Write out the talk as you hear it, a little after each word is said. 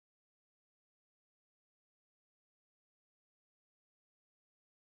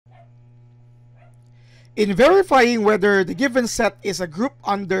In verifying whether the given set is a group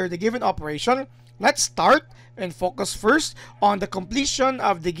under the given operation, let's start and focus first on the completion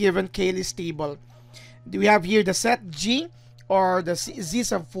of the given K-list table. We have here the set G, or the Z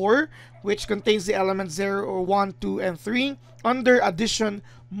sub 4, which contains the elements 0, 1, 2, and 3 under addition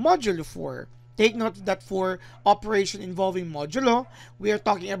modulo 4. Take note that for operation involving modulo, we are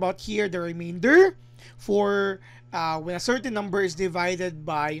talking about here the remainder for when a certain number is divided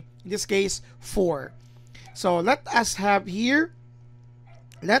by, in this case, 4. So let us have here,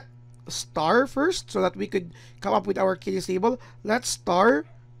 let star first, so that we could come up with our K-list table. Let star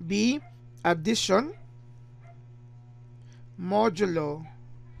be addition modulo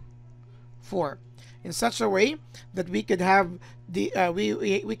 4, in such a way that we could have the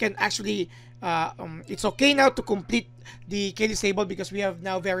we can actually it's okay now to complete the K-list table because we have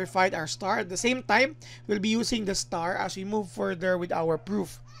now verified our star. At the same time, we'll be using the star as we move further with our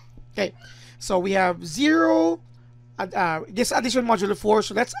proof. Okay, so we have 0, this addition modulo 4,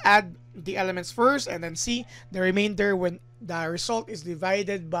 so let's add the elements first and then see the remainder when the result is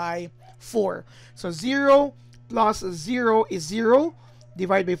divided by 4. So 0 plus 0 is 0,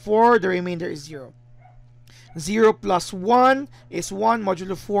 divide by 4, the remainder is 0. 0 plus 1 is 1,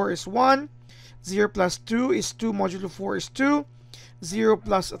 modulo 4 is 1. 0 plus 2 is 2, modulo 4 is 2. 0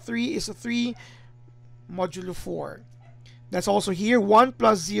 plus 3 is 3, modulo 4. That's also here. 1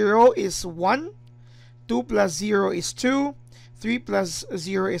 plus 0 is 1. 2 plus 0 is 2. 3 plus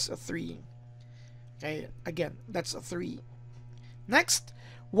 0 is 3. Okay, again, that's 3. Next,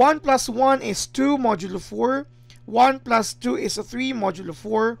 1 plus 1 is 2, modulo 4. 1 plus 2 is 3, modulo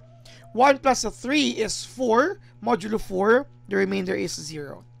 4. 1 plus 3 is 4, modulo 4. The remainder is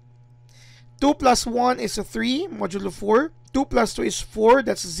 0. 2 plus 1 is 3, modulo 4. 2 plus 2 is 4,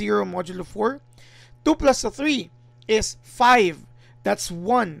 that's 0, modulo 4. 2 plus 3 is 5, that's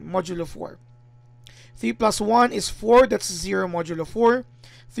 1, modulo 4. 3 plus 1 is 4, that's 0, modulo 4.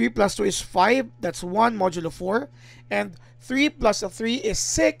 3 plus 2 is 5, that's 1, modulo 4. And 3 plus 3 is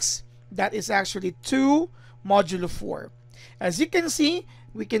 6, that is actually 2, modulo 4. As you can see,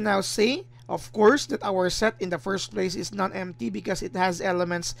 we can now say, of course, that our set in the first place is non-empty because it has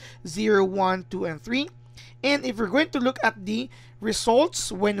elements 0, 1, 2, and 3. And if we're going to look at the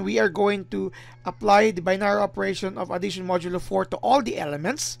results when we are going to apply the binary operation of addition modulo 4 to all the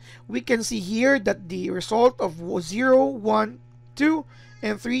elements, we can see here that the result of 0, 1, 2,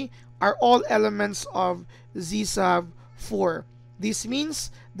 and 3 are all elements of Z sub 4. This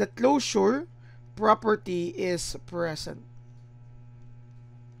means the closure property is present.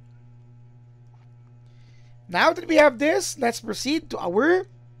 Now that we have this, let's proceed to our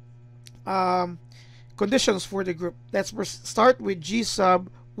conditions for the group. Let's start with G sub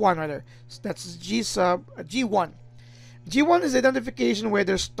 1 rather. So that's G sub G1. G1 is identification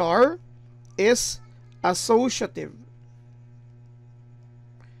whether star is associative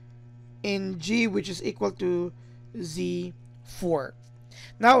in G, which is equal to Z4.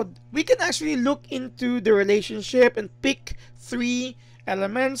 Now we can actually look into the relationship and pick 3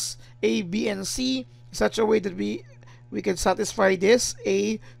 elements A, B, and C in such a way that we can satisfy this.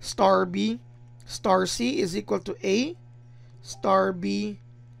 A star B star C is equal to A star B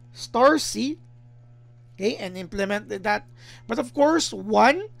star C. Okay, and implement that. But of course,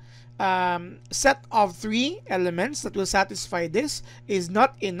 one set of 3 elements that will satisfy this is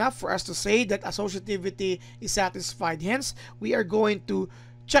not enough for us to say that associativity is satisfied. Hence, we are going to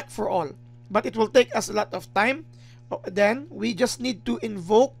check for all. But it will take us a lot of time. Then, we just need to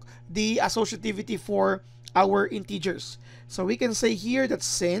invoke the associativity for our integers. So, we can say here that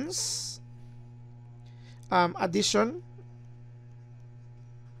since addition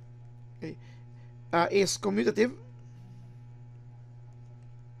is commutative,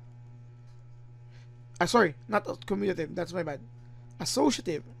 sorry, not commutative, that's my bad.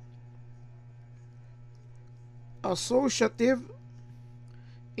 Associative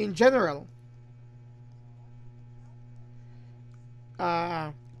in general,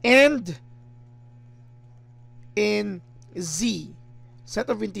 and in Z set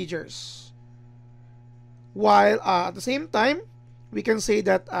of integers, while at the same time we can say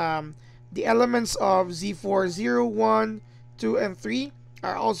that the elements of Z4 0, 1, 2, and 3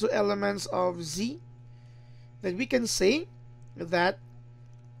 are also elements of Z, then we can say that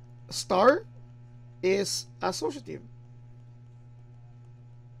star is associative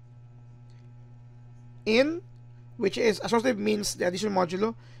in, which is associative means the addition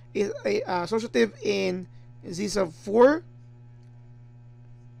modulo is associative in Z sub 4.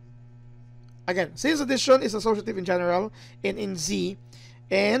 Again, since addition is associative in general and in Z,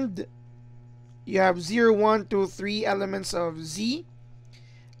 and you have 0, 1, 2, 3 elements of Z,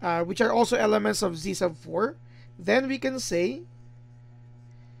 which are also elements of Z sub 4, then we can say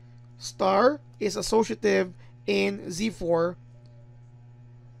star is associative in Z4.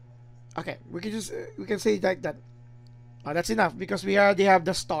 Okay, we can say like that. That's enough because we already have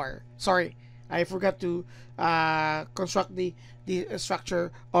the star. Sorry, I forgot to construct the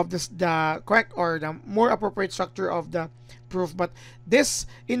structure of the correct or the more appropriate structure of the proof. But this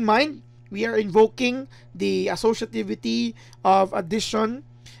in mind, we are invoking the associativity of addition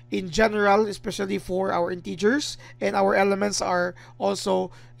in general, especially for our integers, and our elements are also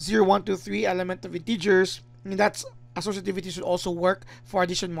 0, 1, 2, 3 element of integers, and that's associativity should also work for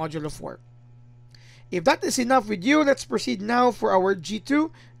addition modulo 4. If that is enough with you, let's proceed now for our G2.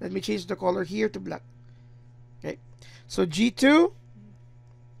 Let me change the color here to black. Okay, so G2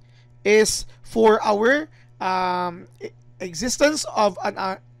 is for our existence of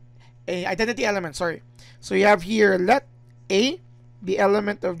an a identity element. Sorry, so you have here let A be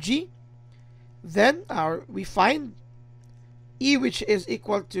element of G, then we find E which is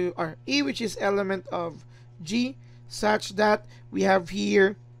equal to, or E which is element of G, such that we have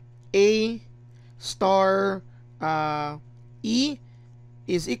here A star E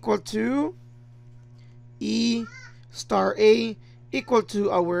is equal to E star A equal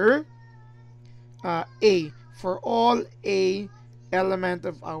to our A for all A element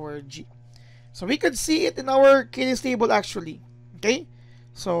of our G. So we could see it in our K-list table actually. Okay,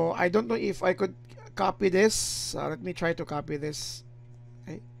 so I don't know if I could copy this. Let me try to copy this.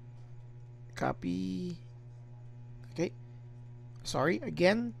 Okay, copy. Okay, sorry,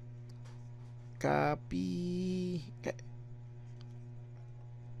 again. Copy. Okay.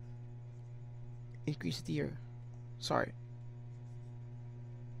 Increase it here. Sorry.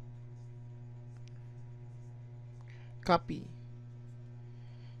 Copy.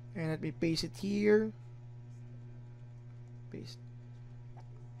 And let me paste it here. Paste.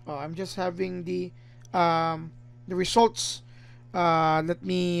 Oh, I'm just having the results. Let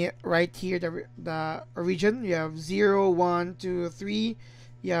me write here the origin. You have 0, 1, 2, 3.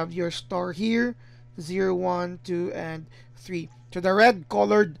 You have your star here, 0, 1, 2, and 3. So the red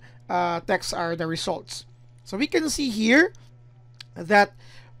colored text are the results. So we can see here that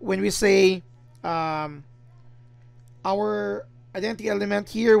when we say our identity element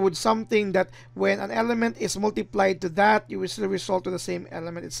here would something that when an element is multiplied to that, you will still result to the same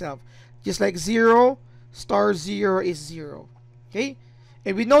element itself. Just like 0 star 0 is 0. Okay?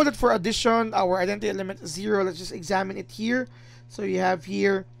 And we know that for addition, our identity element is 0. Let's just examine it here. So you have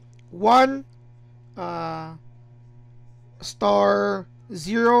here 1 star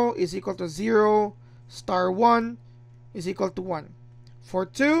 0 is equal to 0, star 1 is equal to 1. For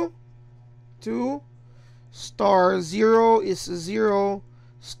 2 star 0 is 0,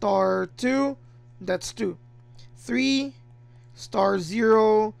 star 2, that's 2. 3 star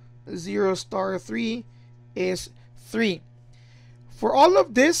 0, 0 star 3 is 3. For all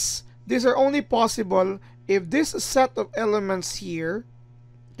of this, these are only possible if this set of elements here,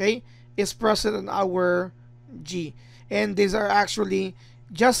 okay, is present in our G. And these are actually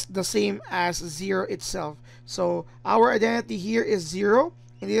just the same as 0 itself. So our identity here is 0,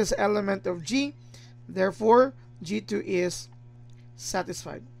 and it is element of G. Therefore, G2 is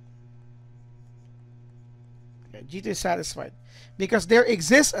satisfied. Okay, G2 is satisfied because there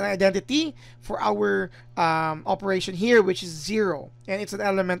exists an identity for our operation here, which is 0, and it's an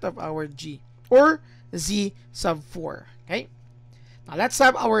element of our G, or Z sub 4. Okay, now let's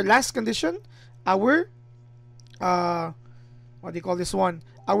have our last condition, our what do you call this one?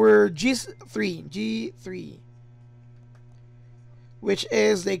 Our G3, which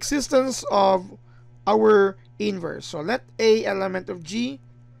is the existence of our inverse. So let A element of G,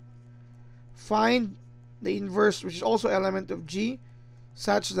 find the inverse which is also element of G,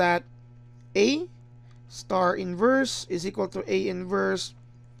 such that A star inverse is equal to A inverse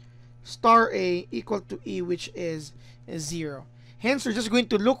star A equal to E, which is 0. Hence, we're just going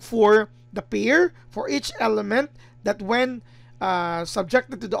to look for the pair for each element that when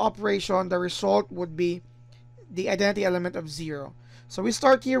subjected to the operation, the result would be the identity element of 0. So we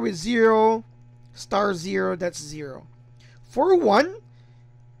start here with 0 star 0, that's 0. For 1,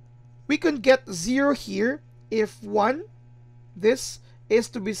 we can get 0 here if 1, this is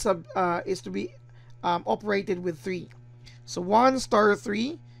to be operated with 3. So 1 star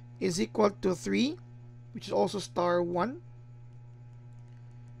 3 is equal to 3, which is also star 1,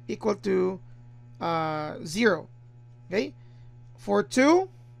 equal to 0. Okay? For 2,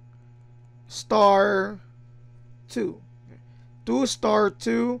 star 2. 2 star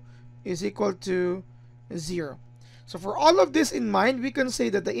 2 is equal to 0. So for all of this in mind, we can say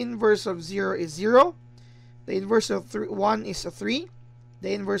that the inverse of 0 is 0. The inverse of 1 is a 3.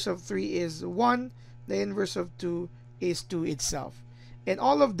 The inverse of 3 is 1. The inverse of 2 is 2 itself. And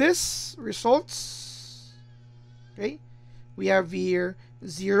all of this results, okay, we have here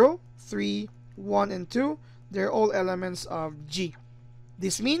 0, 3, 1, and 2. They're all elements of G.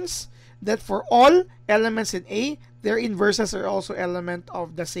 This means that for all elements in A, their inverses are also element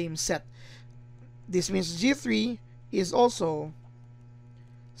of the same set. This means G3 is also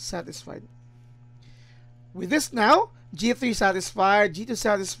satisfied. With this now, G3 satisfied, G2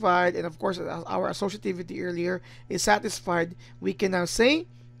 satisfied, and of course our associativity earlier is satisfied. We can now say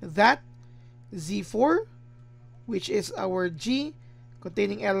that Z4, which is our G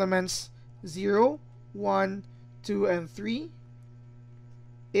containing elements 0, 1, 2, and 3,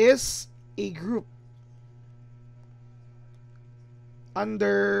 is a group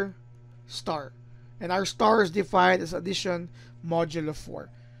under star. And our star is defined as addition modulo 4.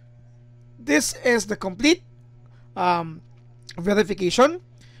 This is the complete verification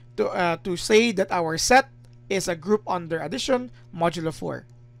to say that our set is a group under addition modulo 4.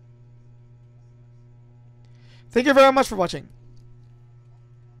 Thank you very much for watching.